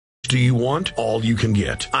Do you want all you can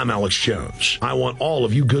get? I'm Alex Jones. I want all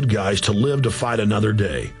of you good guys to live to fight another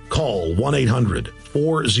day. Call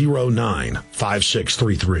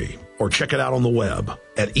 1-800-409-5633 or check it out on the web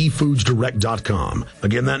at efoodsdirect.com.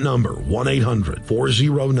 Again, that number,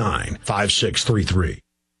 1-800-409-5633.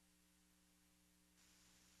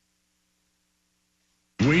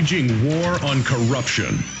 Waging war on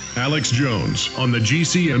corruption. Alex Jones on the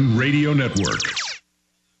GCN Radio Network.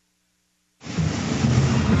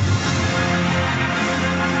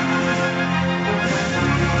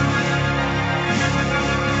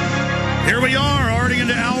 Here we are, already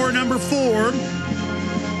into hour number 4.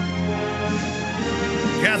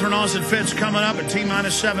 Catherine Austin Fitz coming up at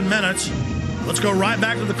T-minus 7 minutes. Let's go right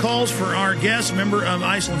back to the calls for our guest, member of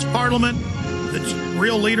Iceland's parliament, the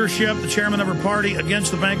real leadership, the chairman of her party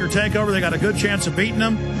against the banker takeover. They got a good chance of beating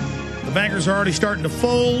them. The bankers are already starting to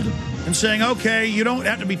fold and saying, okay, you don't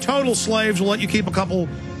have to be total slaves. We'll let you keep a couple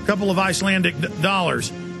of Icelandic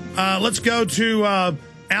dollars. Let's go to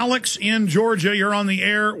Alex in Georgia. You're on the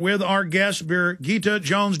air with our guest, Birgitta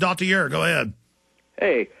Jónsdóttir. Go ahead.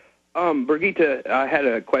 Hey, Birgitta, I had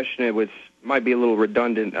a question. It might be a little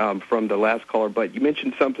redundant from the last caller, but you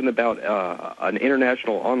mentioned something about an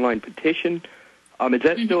international online petition. Is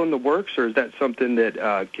that still in the works, or is that something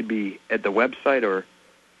that could be at the website? Or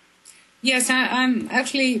yes, I'm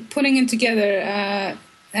actually putting it together,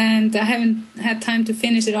 and I haven't had time to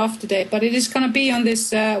finish it off today. But it is going to be on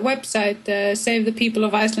this website,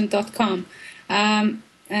 savethepeopleoficeland.com. And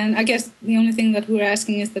I guess the only thing that we're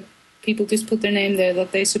asking is that people just put their name there,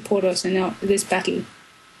 that they support us in this battle.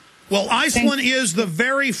 Well, Iceland is the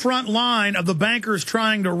very front line of the bankers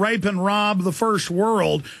trying to rape and rob the first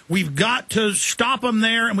world. We've got to stop them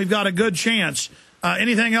there, and we've got a good chance.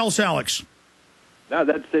 Anything else, Alex? No,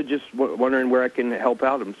 that's it. Just wondering where I can help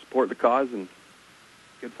out and support the cause, and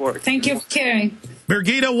good for it. Thank you for caring.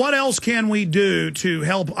 Birgitta, what else can we do to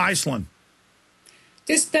help Iceland?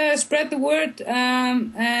 Just spread the word,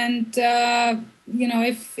 and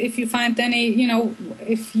if you find any,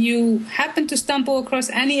 if you happen to stumble across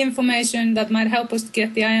any information that might help us to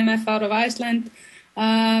get the IMF out of Iceland,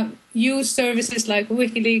 use services like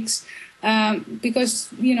WikiLeaks, because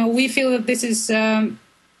we feel that this is a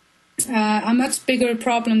much bigger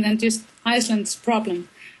problem than just Iceland's problem.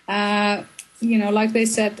 Like they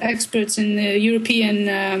said, experts in the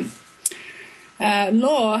European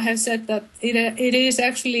law have said that it is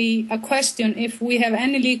actually a question if we have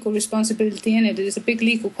any legal responsibility in it. It is a big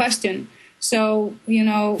legal question. So, You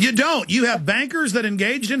don't. You have bankers that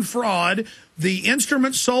engaged in fraud. The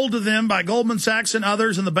instruments sold to them by Goldman Sachs and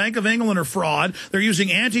others and the Bank of England are fraud. They're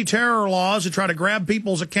using anti-terror laws to try to grab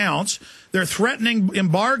people's accounts. They're threatening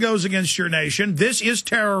embargoes against your nation. This is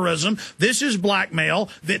terrorism. This is blackmail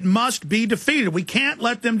that must be defeated. We can't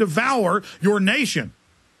let them devour your nation.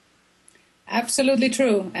 Absolutely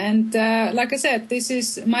true. And like I said,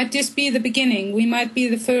 this might just be the beginning. We might be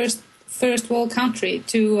the first world country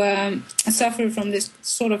to suffer from this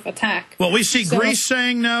sort of attack. Well, we see Greece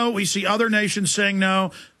saying no. We see other nations saying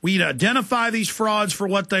no. We need to identify these frauds for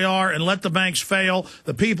what they are and let the banks fail.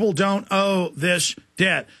 The people don't owe this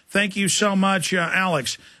debt. Thank you so much,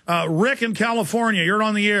 Alex. Rick in California, you're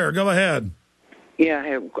on the air. Go ahead. Yeah,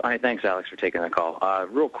 hey, thanks, Alex, for taking the call.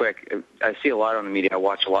 Real quick, I see a lot on the media. I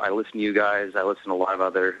watch a lot. I listen to you guys. I listen to a lot of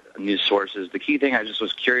other news sources. The key thing I just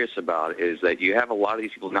was curious about is that you have a lot of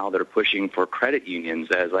these people now that are pushing for credit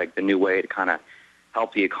unions as like the new way to kind of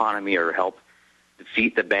help the economy or help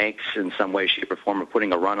defeat the banks in some way, shape, or form of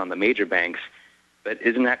putting a run on the major banks. But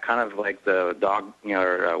isn't that kind of like the dog,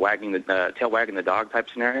 or wagging the tail wagging the dog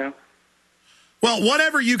type scenario? Well,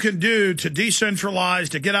 whatever you can do to decentralize,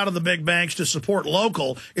 to get out of the big banks, to support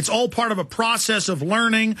local, it's all part of a process of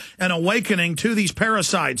learning and awakening to these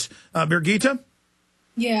parasites. Birgitta?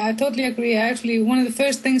 Yeah, I totally agree. Actually, one of the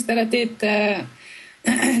first things that I did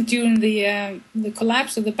during the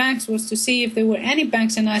collapse of the banks was to see if there were any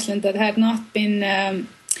banks in Iceland that had not been,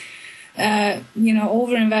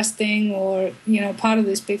 over-investing or, part of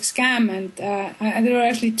this big scam. And there were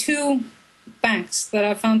actually 2 banks that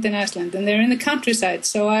I found in Iceland, and they're in the countryside.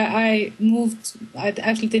 So I moved. I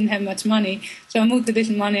actually didn't have much money, so I moved the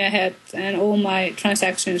little money I had and all my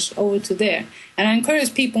transactions over to there. And I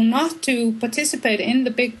encourage people not to participate in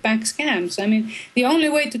the big bank scams. I mean, the only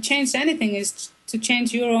way to change anything is to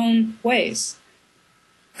change your own ways.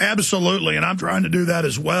 Absolutely, and I'm trying to do that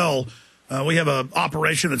as well. We have an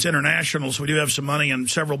operation that's international, so we do have some money in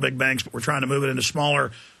several big banks, but we're trying to move it into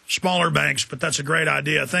smaller banks, but that's a great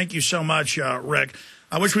idea. Thank you so much, Rick.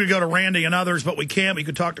 I wish we could go to Randy and others, but we can't. We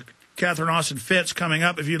could talk to Catherine Austin Fitz coming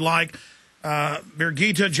up if you'd like.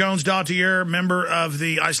 Birgitta Jónsdóttir, member of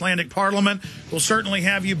the Icelandic Parliament, will certainly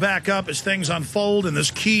have you back up as things unfold in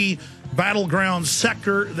this key battleground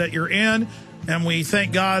sector that you're in. And we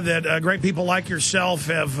thank God that great people like yourself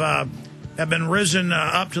have been risen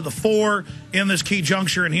up to the fore in this key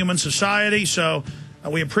juncture in human society. So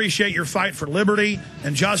we appreciate your fight for liberty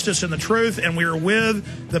and justice and the truth, and we are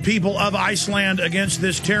with the people of Iceland against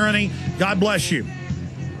this tyranny. God bless you.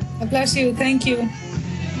 God bless you. Thank you.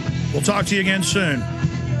 We'll talk to you again soon.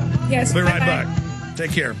 Yes. We'll be right bye-bye. back.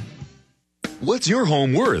 Take care. What's your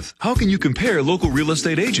home worth? How can you compare local real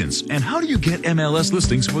estate agents? And how do you get MLS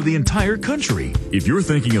listings for the entire country? If you're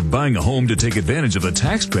thinking of buying a home to take advantage of a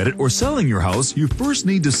tax credit or selling your house, you first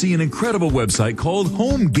need to see an incredible website called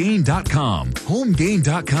HomeGain.com.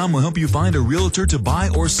 HomeGain.com will help you find a realtor to buy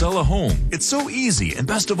or sell a home. It's so easy, and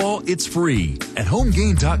best of all, it's free. At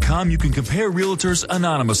HomeGain.com, you can compare realtors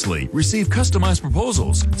anonymously, receive customized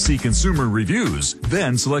proposals, see consumer reviews,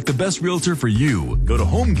 then select the best realtor for you. Go to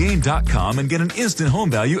HomeGain.com and get an instant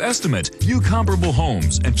home value estimate, view comparable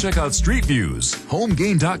homes, and check out street views.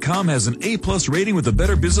 HomeGain.com has an A+ rating with the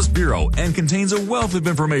Better Business Bureau and contains a wealth of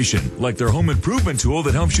information, like their home improvement tool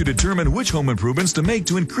that helps you determine which home improvements to make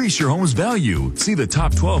to increase your home's value. See the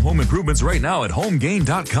top 12 home improvements right now at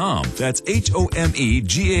HomeGain.com. That's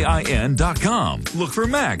HomeGain.com. Look for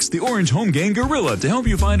Max, the orange HomeGain gorilla, to help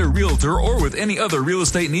you find a realtor or with any other real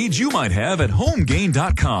estate needs you might have at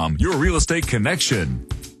HomeGain.com, your real estate connection.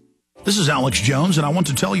 This is Alex Jones, and I want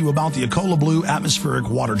to tell you about the Ecola Blue atmospheric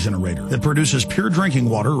water generator that produces pure drinking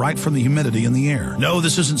water right from the humidity in the air. No,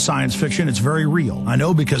 this isn't science fiction. It's very real. I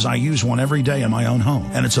know because I use one every day in my own home,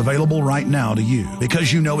 and it's available right now to you.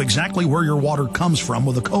 Because you know exactly where your water comes from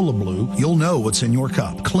with Ecola Blue, you'll know what's in your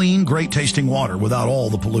cup. Clean, great-tasting water without all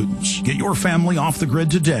the pollutants. Get your family off the grid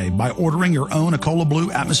today by ordering your own Ecola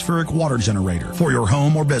Blue atmospheric water generator for your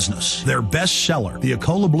home or business. Their best seller, the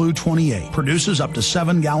Ecola Blue 28, produces up to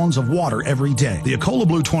 7 gallons of water every day. The Ecola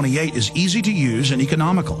Blue 28 is easy to use and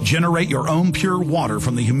economical. Generate your own pure water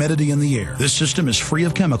from the humidity in the air. This system is free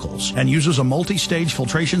of chemicals and uses a multi-stage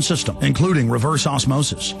filtration system, including reverse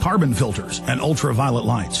osmosis, carbon filters, and ultraviolet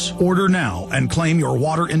lights. Order now and claim your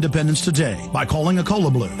water independence today by calling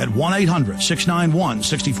Ecola Blue at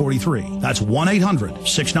 1-800-691-6043. That's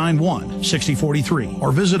 1-800-691-6043.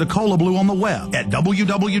 Or visit Ecola Blue on the web at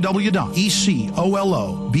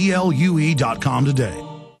www.ecoloblu.com today.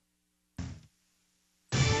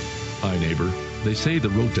 Hi, neighbor. They say the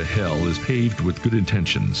road to hell is paved with good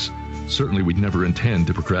intentions. Certainly we'd never intend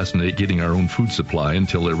to procrastinate getting our own food supply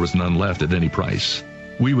until there was none left at any price.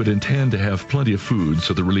 We would intend to have plenty of food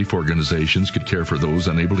so the relief organizations could care for those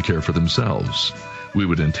unable to care for themselves. We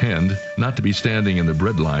would intend not to be standing in the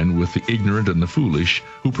bread line with the ignorant and the foolish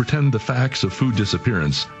who pretend the facts of food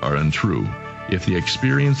disappearance are untrue. If the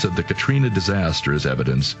experience of the Katrina disaster is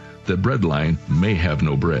evidence, the bread line may have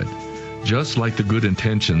no bread. Just like the good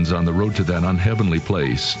intentions on the road to that unheavenly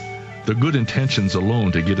place, the good intentions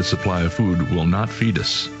alone to get a supply of food will not feed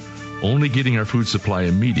us. Only getting our food supply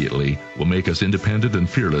immediately will make us independent and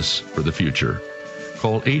fearless for the future.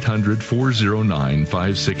 Call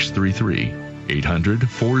 800-409-5633,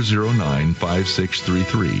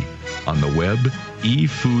 800-409-5633, on the web,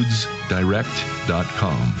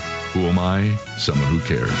 efoodsdirect.com. Who am I? Someone who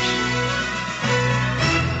cares.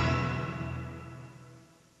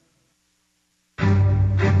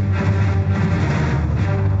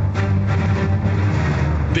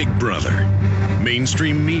 Big Brother,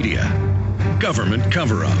 mainstream media, government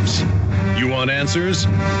cover-ups. You want answers?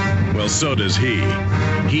 Well, so does he.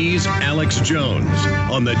 He's Alex Jones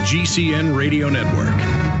on the GCN Radio Network.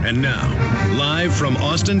 And now, live from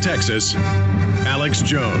Austin, Texas, Alex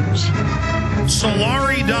Jones.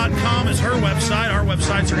 Solari.com is her website. Our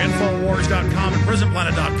websites are Infowars.com and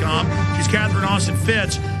PrisonPlanet.com. She's Catherine Austin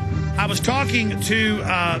Fitz. I was talking to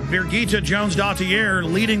Birgitta Jónsdóttir,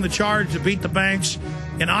 leading the charge to beat the banks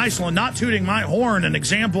in Iceland, not tooting my horn, an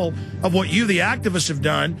example of what you, the activists, have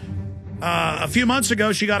done. A few months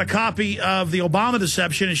ago, she got a copy of the Obama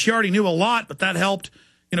deception, and she already knew a lot, but that helped,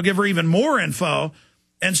 give her even more info.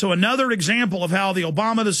 And so another example of how the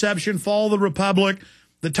Obama deception, Fall of the Republic,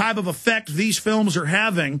 the type of effect these films are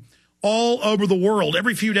having all over the world.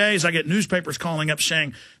 Every few days, I get newspapers calling up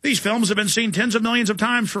saying, these films have been seen tens of millions of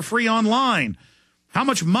times for free online. How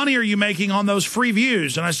much money are you making on those free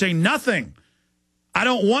views? And I say, nothing. I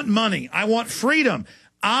don't want money. I want freedom.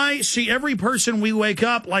 I see every person we wake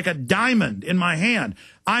up like a diamond in my hand.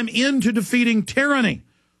 I'm into defeating tyranny.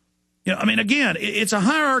 Again, it's a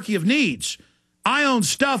hierarchy of needs. I own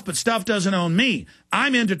stuff, but stuff doesn't own me.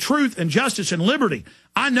 I'm into truth and justice and liberty.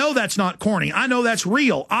 I know that's not corny. I know that's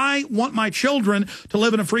real. I want my children to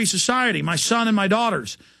live in a free society, my son and my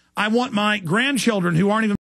daughters. I want my grandchildren who aren't even